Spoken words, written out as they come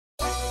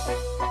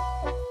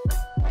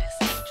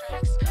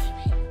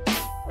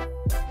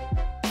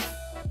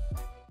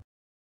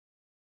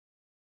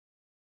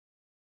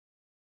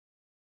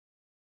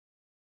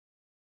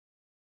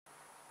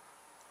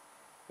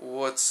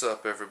What's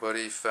up,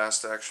 everybody?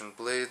 Fast Action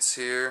Blades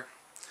here.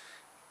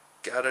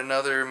 Got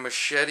another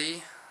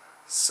machete.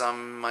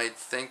 Some might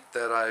think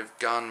that I've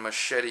gone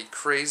machete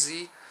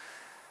crazy.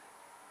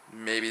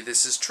 Maybe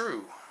this is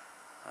true.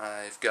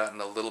 I've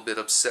gotten a little bit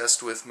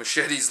obsessed with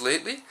machetes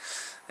lately,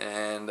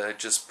 and I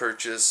just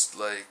purchased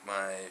like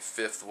my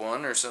 5th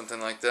one or something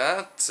like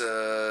that,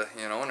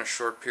 in a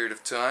short period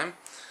of time.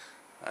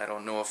 I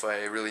don't know if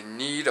I really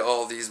need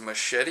all these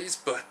machetes,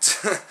 but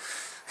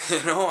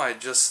I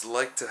just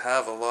like to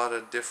have a lot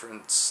of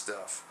different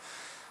stuff.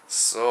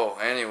 So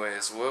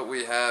anyways, what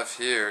we have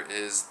here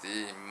is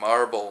the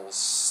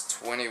Marbles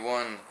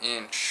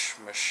 21-inch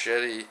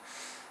machete.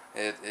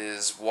 It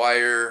is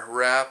wire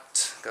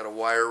wrapped, got a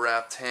wire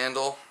wrapped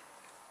handle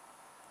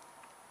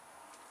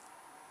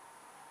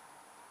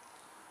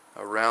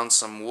around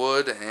some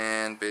wood,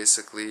 and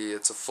basically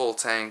it's a full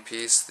tang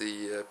piece.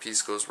 The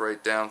piece goes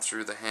right down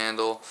through the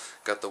handle.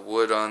 Got the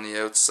wood on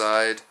the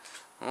outside.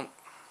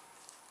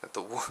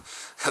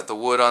 Got the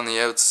wood on the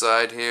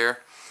outside here,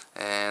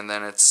 and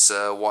then it's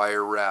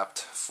wire wrapped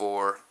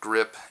for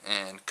grip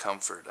and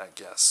comfort, I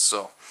guess.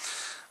 So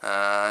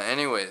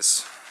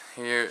anyways,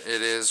 here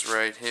it is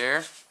right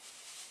here.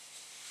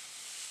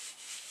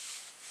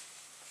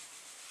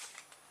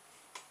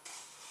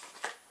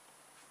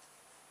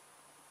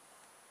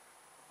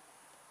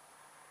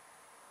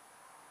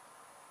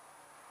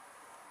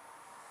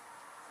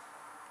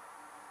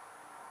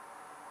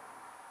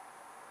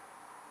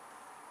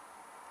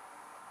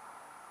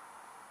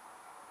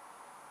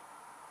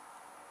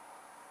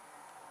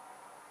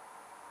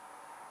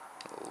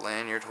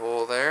 Lanyard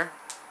hole there.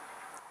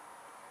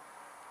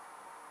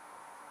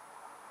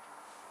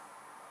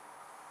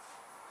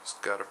 It's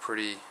got a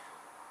pretty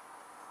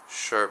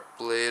sharp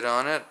blade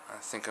on it. I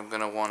think I'm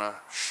going to want to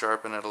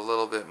sharpen it a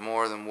little bit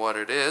more than what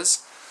it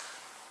is,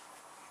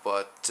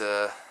 but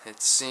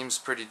it seems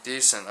pretty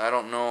decent. I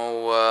don't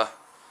know,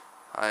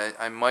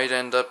 I might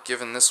end up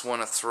giving this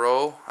one a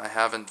throw. I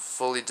haven't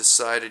fully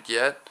decided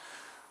yet.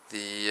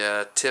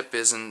 The tip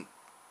isn't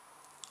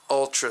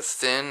ultra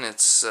thin.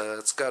 It's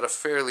got a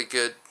fairly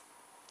good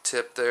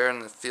tip there,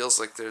 and it feels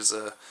like there's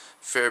a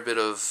fair bit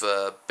of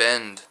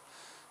bend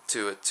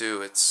to it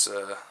too. It's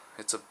a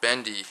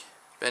bendy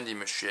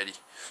machete.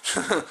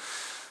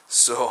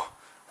 So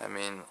I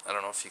mean, I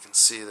don't know if you can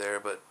see there,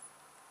 but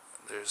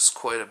there's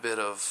quite a bit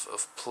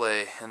of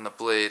play in the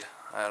blade.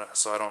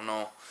 So I don't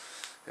know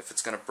if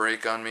it's gonna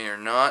break on me or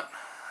not.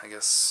 I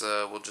guess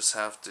we'll just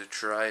have to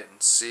try it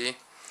and see.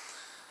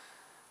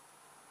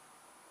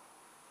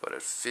 But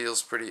it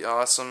feels pretty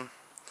awesome.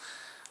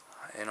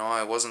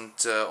 I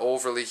wasn't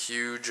overly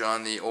huge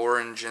on the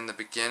orange in the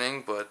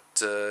beginning, but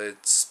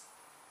it's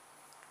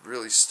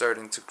really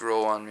starting to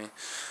grow on me.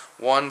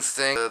 One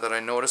thing that I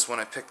noticed when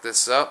I picked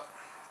this up,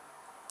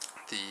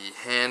 the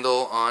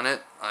handle on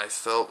it I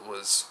felt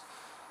was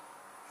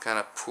kind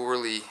of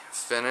poorly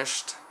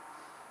finished.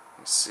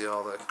 You see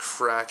all the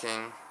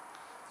cracking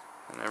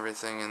and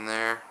everything in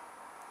there.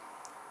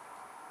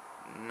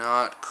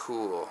 Not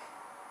cool.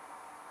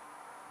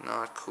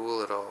 Not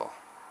cool at all.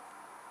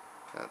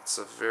 That's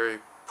a very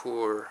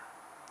poor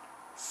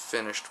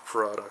finished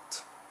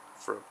product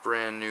for a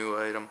brand new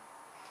item.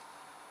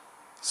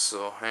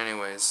 So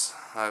anyways,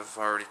 I've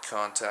already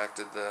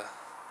contacted the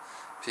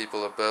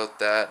people about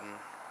that, and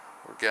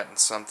we're getting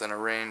something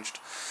arranged.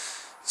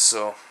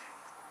 So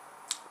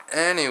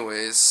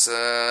anyways,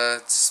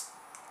 it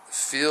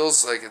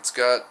feels like it's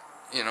got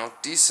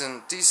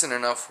decent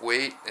enough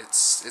weight.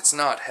 It's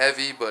not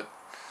heavy, but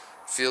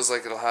feels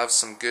like it'll have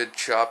some good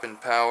chopping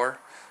power.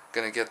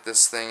 Gonna get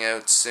this thing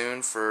out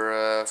soon for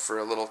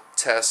a little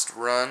test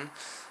run,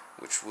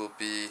 which will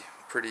be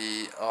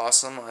pretty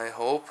awesome, I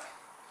hope.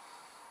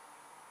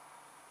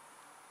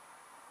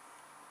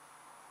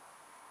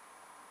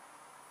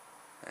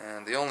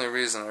 And the only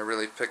reason I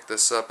really picked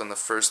this up in the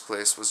first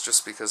place was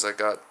just because I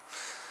got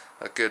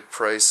a good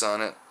price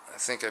on it. I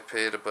think I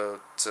paid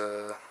about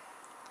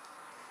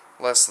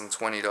less than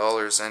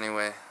 $20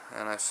 anyway,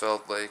 and I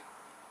felt like,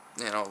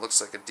 it looks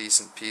like a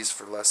decent piece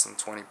for less than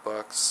 20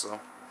 bucks,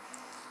 so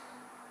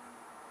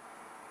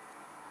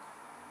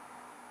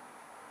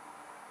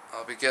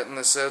I'll be getting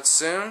this out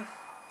soon.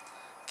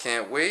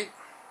 Can't wait.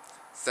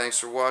 Thanks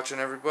for watching,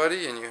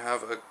 everybody, and you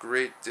have a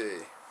great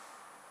day.